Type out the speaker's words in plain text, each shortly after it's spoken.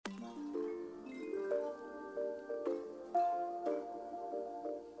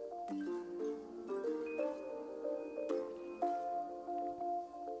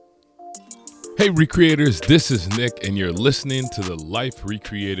Hey, Recreators, this is Nick, and you're listening to the Life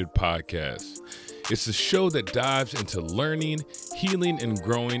Recreated podcast. It's a show that dives into learning, healing, and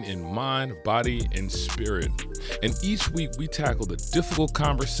growing in mind, body, and spirit. And each week we tackle the difficult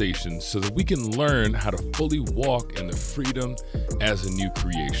conversations so that we can learn how to fully walk in the freedom as a new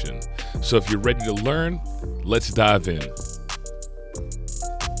creation. So if you're ready to learn, let's dive in.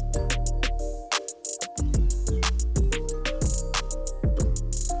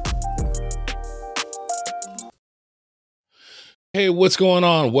 Hey, what's going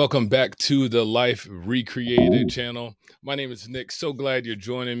on? Welcome back to the Life Recreated channel. My name is Nick. So glad you're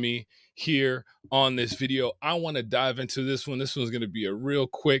joining me here on this video. I want to dive into this one. This one's going to be a real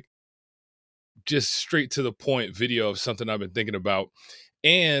quick, just straight to the point video of something I've been thinking about.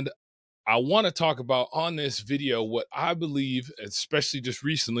 And I want to talk about on this video what I believe, especially just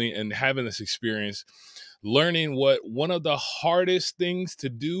recently and having this experience, learning what one of the hardest things to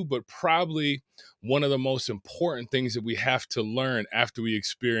do, but probably one of the most important things that we have to learn after we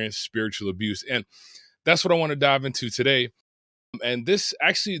experience spiritual abuse. And that's what I want to dive into today. And this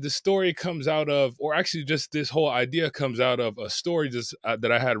actually, the story comes out of, or actually just this whole idea comes out of a story just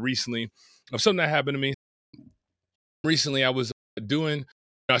that I had recently of something that happened to me. Recently,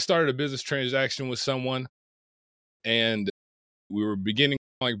 I started a business transaction with someone, and we were beginning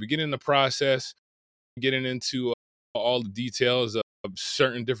the process, getting into all the details of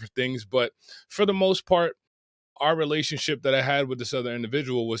certain different things. But for the most part, our relationship that I had with this other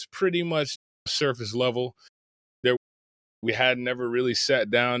individual was pretty much surface level. We had never really sat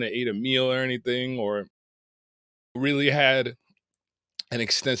down and ate a meal or anything, or really had an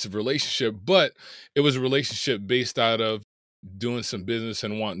extensive relationship, but it was a relationship based out of doing some business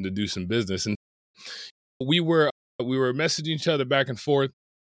and wanting to do some business. And we were messaging each other back and forth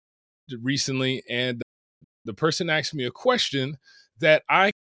recently, and the person asked me a question that I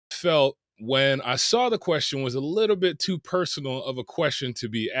felt, when I saw the question, was a little bit too personal of a question to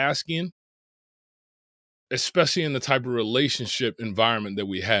be asking, especially in the type of relationship environment that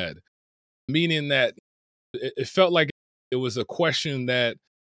we had. Meaning that it felt like it was a question that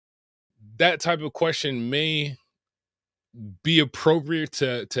type of question may be appropriate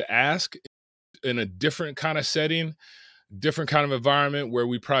to ask in a different kind of setting, different kind of environment where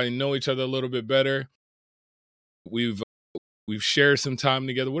we probably know each other a little bit better. We've shared some time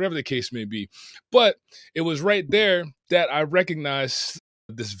together, whatever the case may be. But it was right there that I recognized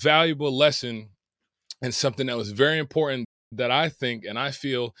this valuable lesson, and something that was very important that I think and I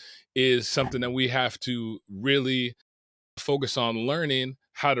feel is something that we have to really focus on learning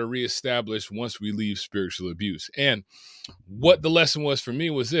how to reestablish once we leave spiritual abuse. And what the lesson was for me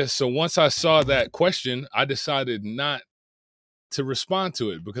was this. So once I saw that question, I decided not to respond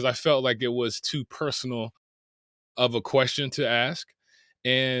to it because I felt like it was too personal of a question to ask.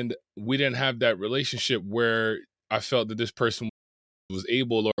 And we didn't have that relationship where I felt that this person was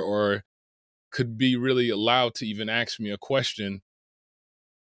able or could be really allowed to even ask me a question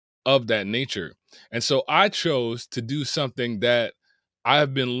of that nature. And so I chose to do something that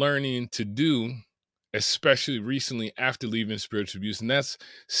I've been learning to do, especially recently after leaving spiritual abuse, and that's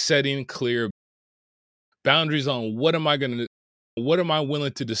setting clear boundaries on what am I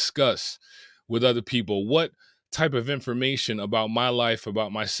willing to discuss with other people? What type of information about my life,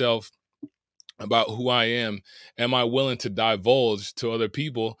 about myself, about who I am I willing to divulge to other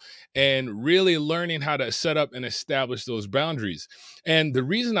people, and really learning how to set up and establish those boundaries. And the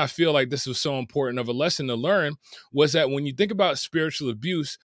reason I feel like this was so important of a lesson to learn was that when you think about spiritual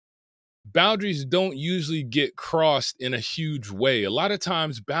abuse, boundaries don't usually get crossed in a huge way. A lot of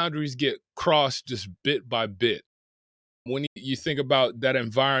times boundaries get crossed just bit by bit. When you think about that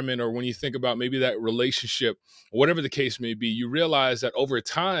environment, or when you think about maybe that relationship, whatever the case may be, you realize that over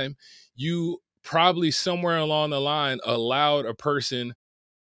time, you probably somewhere along the line allowed a person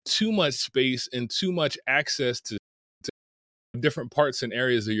too much space and too much access to different parts and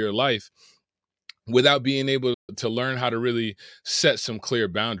areas of your life without being able to learn how to really set some clear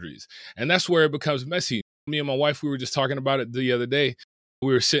boundaries. And that's where it becomes messy. Me and my wife, we were just talking about it the other day.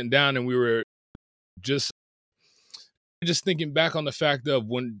 We were sitting down and we were just thinking back on the fact of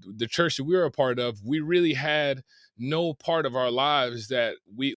when the church that we were a part of, we really had no part of our lives that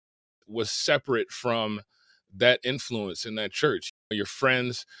we was separate from that influence in that church. Your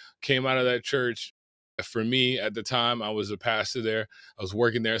friends came out of that church. For me at the time, I was a pastor there. I was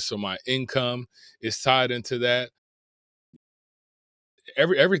working there, so my income is tied into that.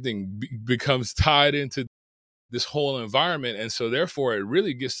 Everything becomes tied into this whole environment, and so therefore, it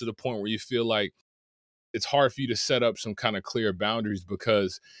really gets to the point where you feel like it's hard for you to set up some kind of clear boundaries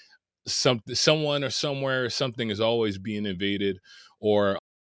because someone or somewhere or something is always being invaded, or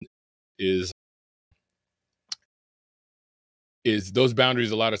is is those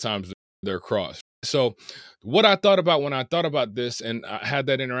boundaries a lot of times they're crossed. So what I thought about when I thought about this and I had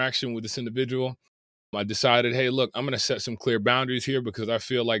that interaction with this individual, I decided, hey, look, I'm going to set some clear boundaries here because I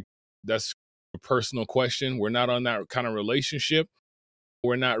feel like that's a personal question. We're not on that kind of relationship.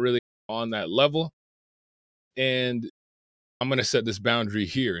 We're not really on that level. And I'm going to set this boundary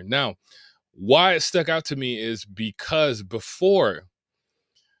here. Now, why it stuck out to me is because before,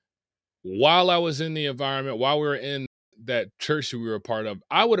 while I was in the environment, while we were in that church that we were a part of,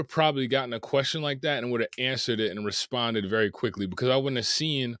 I would have probably gotten a question like that and would have answered it and responded very quickly because I wouldn't have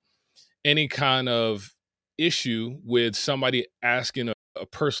seen any kind of issue with somebody asking a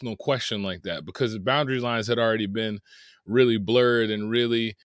personal question like that because the boundary lines had already been really blurred and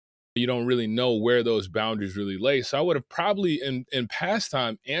really you don't really know where those boundaries really lay. So I would have probably in past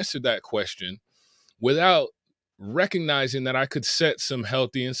time answered that question without recognizing that I could set some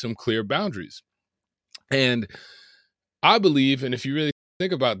healthy and some clear boundaries. And I believe, and if you really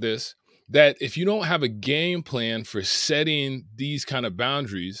think about this, that if you don't have a game plan for setting these kind of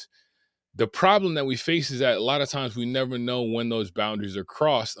boundaries, the problem that we face is that a lot of times we never know when those boundaries are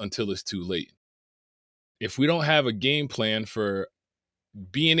crossed until it's too late. If we don't have a game plan for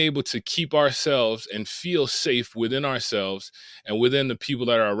being able to keep ourselves and feel safe within ourselves and within the people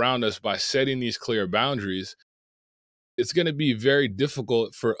that are around us by setting these clear boundaries, it's going to be very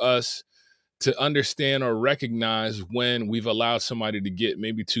difficult for us to understand or recognize when we've allowed somebody to get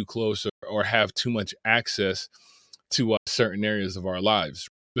maybe too close or have too much access to certain areas of our lives.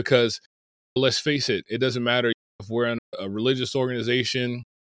 Because let's face it, it doesn't matter if we're in a religious organization,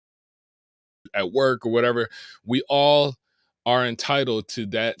 at work or whatever, we all are entitled to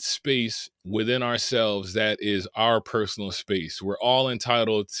that space within ourselves that is our personal space. We're all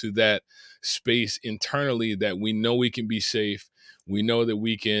entitled to that space internally that we know we can be safe. We know that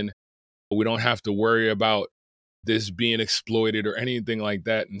we don't have to worry about this being exploited or anything like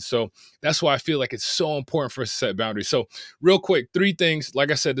that. And so that's why I feel like it's so important for us to set boundaries. So, real quick, 3 things.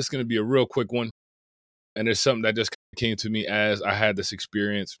 Like I said, this is going to be a real quick one. And it's something that just came to me as I had this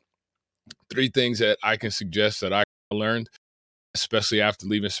experience. 3 things that I can suggest that I learned, especially after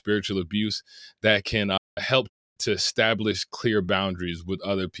leaving spiritual abuse, that can help to establish clear boundaries with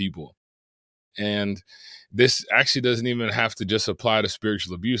other people. And this actually doesn't even have to just apply to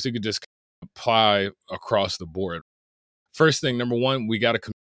spiritual abuse. It could just apply across the board. First thing, number one, we got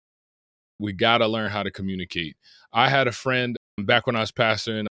to learn how to communicate. I had a friend back when I was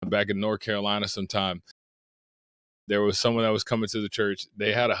pastoring back in North Carolina sometime. There was someone that was coming to the church.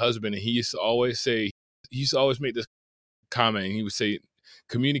 They had a husband, and he used to always make this comment. And he would say,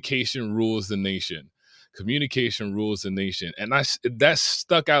 communication rules the nation. Communication rules the nation. And that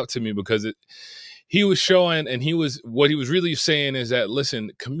stuck out to me because he was showing, and what he was really saying is that,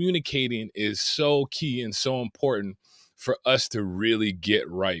 listen, communicating is so key and so important for us to really get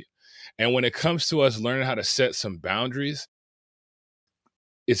right. And when it comes to us learning how to set some boundaries,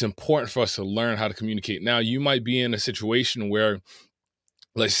 it's important for us to learn how to communicate. Now, you might be in a situation where,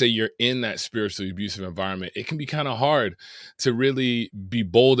 let's say you're in that spiritually abusive environment. It can be kind of hard to really be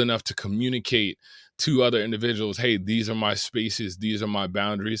bold enough to communicate to other individuals, hey, these are my spaces, these are my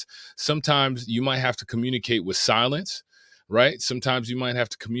boundaries. Sometimes you might have to communicate with silence, right? Sometimes you might have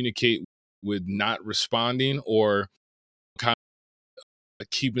to communicate with not responding or kind of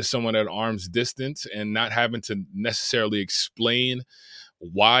keeping someone at arm's distance and not having to necessarily explain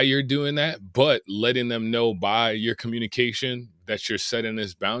why you're doing that, but letting them know by your communication that you're setting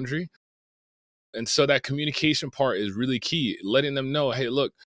this boundary. And so that communication part is really key, letting them know, hey,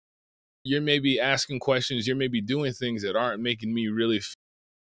 look, you're maybe asking questions, you're maybe doing things that aren't making me really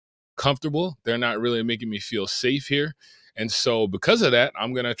comfortable. They're not really making me feel safe here. And so because of that,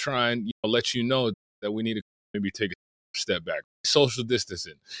 I'm going to try and let you know that we need to maybe take a step back, social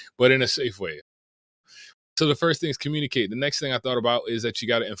distancing, but in a safe way. So the first thing is communicate. The next thing I thought about is that you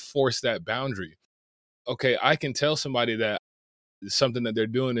got to enforce that boundary. Okay, I can tell somebody that something that they're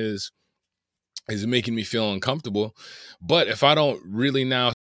doing is making me feel uncomfortable, but if I don't really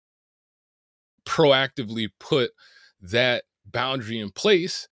now proactively put that boundary in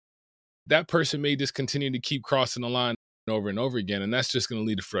place, that person may just continue to keep crossing the line over and over again, and that's just going to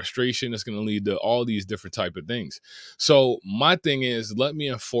lead to frustration. It's going to lead to all these different type of things. So my thing is, let me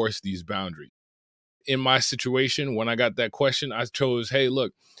enforce these boundaries. In my situation, when I got that question, I chose, hey,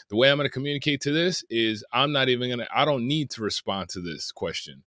 look, the way I'm going to communicate to this is I don't need to respond to this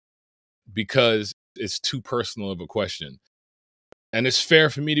question because it's too personal of a question. And it's fair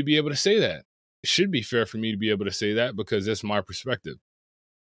for me to be able to say that. It should be fair for me to be able to say that because that's my perspective.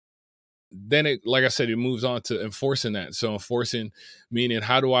 Then like I said, it moves on to enforcing that. So enforcing, meaning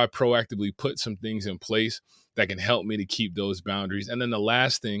how do I proactively put some things in place that can help me to keep those boundaries. And then the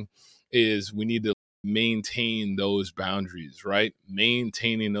last thing is we need to maintain those boundaries, right?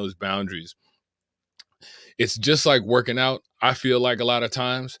 Maintaining those boundaries. It's just like working out. I feel like a lot of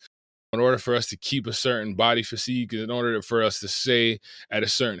times, in order for us to keep a certain body physique, in order for us to stay at a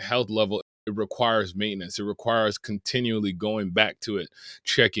certain health level, it requires maintenance. It requires continually going back to it,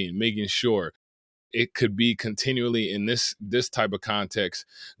 checking, making sure. It could be continually in this type of context,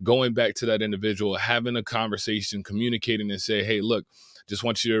 going back to that individual, having a conversation, communicating, and say, hey, look, just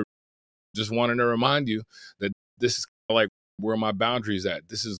wanted to remind you that this is like where my boundaries at.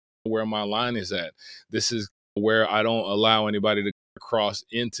 This is where my line is at. This is where I don't allow anybody to cross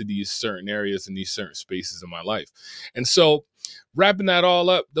into these certain areas and these certain spaces in my life. And so wrapping that all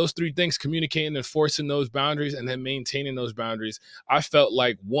up, those three things, communicating, enforcing those boundaries, and then maintaining those boundaries, I felt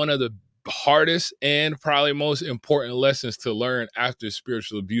like one of the hardest and probably most important lessons to learn after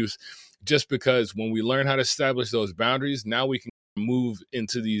spiritual abuse, just because when we learn how to establish those boundaries, now we can move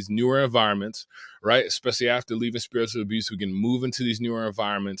into these newer environments, right? Especially after leaving spiritual abuse, we can move into these newer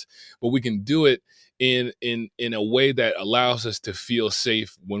environments, but we can do it in a way that allows us to feel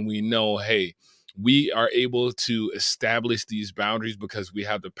safe when we know, hey, we are able to establish these boundaries because we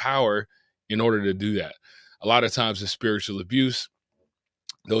have the power in order to do that. A lot of times in spiritual abuse,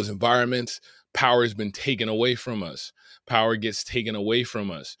 those environments, power has been taken away from us. Power gets taken away from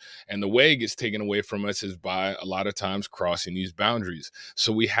us. And the way it gets taken away from us is by a lot of times crossing these boundaries.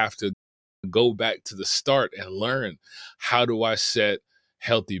 So we have to go back to the start and learn, how do I set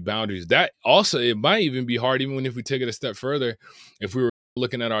healthy boundaries? That also, it might even be hard, even if we take it a step further, if we were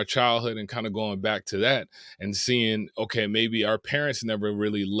looking at our childhood and kind of going back to that and seeing, okay, maybe our parents never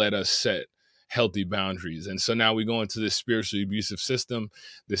really let us set healthy boundaries. And so now we go into this spiritually abusive system,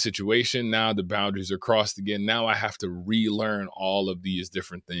 the situation. Now the boundaries are crossed again. Now I have to relearn all of these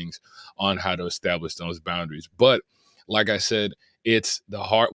different things on how to establish those boundaries. But like I said, it's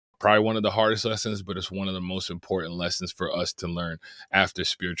probably one of the hardest lessons, but it's one of the most important lessons for us to learn after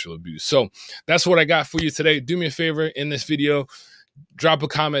spiritual abuse. So that's what I got for you today. Do me a favor in this video, drop a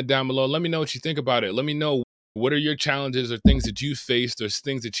comment down below. Let me know what you think about it. Let me know, what are your challenges or things that you faced or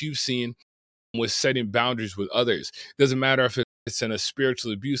things that you've seen with setting boundaries with others. Doesn't matter if it's in a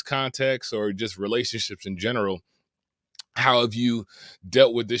spiritual abuse context or just relationships in general. How have you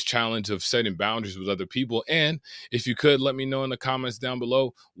dealt with this challenge of setting boundaries with other people? And if you could, let me know in the comments down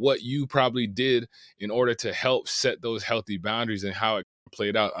below what you probably did in order to help set those healthy boundaries and how it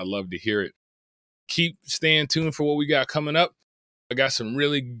played out. I'd love to hear it. Keep staying tuned for what we got coming up. I got some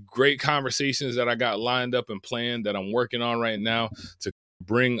really great conversations that I got lined up and planned that I'm working on right now to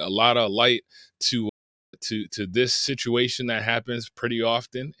bring a lot of light to this situation that happens pretty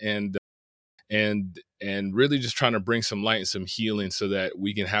often, and really just trying to bring some light and some healing so that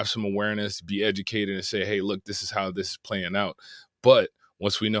we can have some awareness, be educated, and say, hey, look, this is how this is playing out. But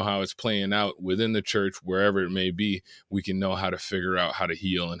once we know how it's playing out within the church, wherever it may be, we can know how to figure out how to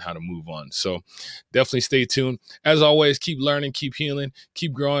heal and how to move on. So definitely stay tuned. As always, keep learning, keep healing,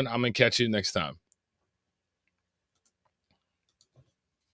 keep growing. I'm going to catch you next time.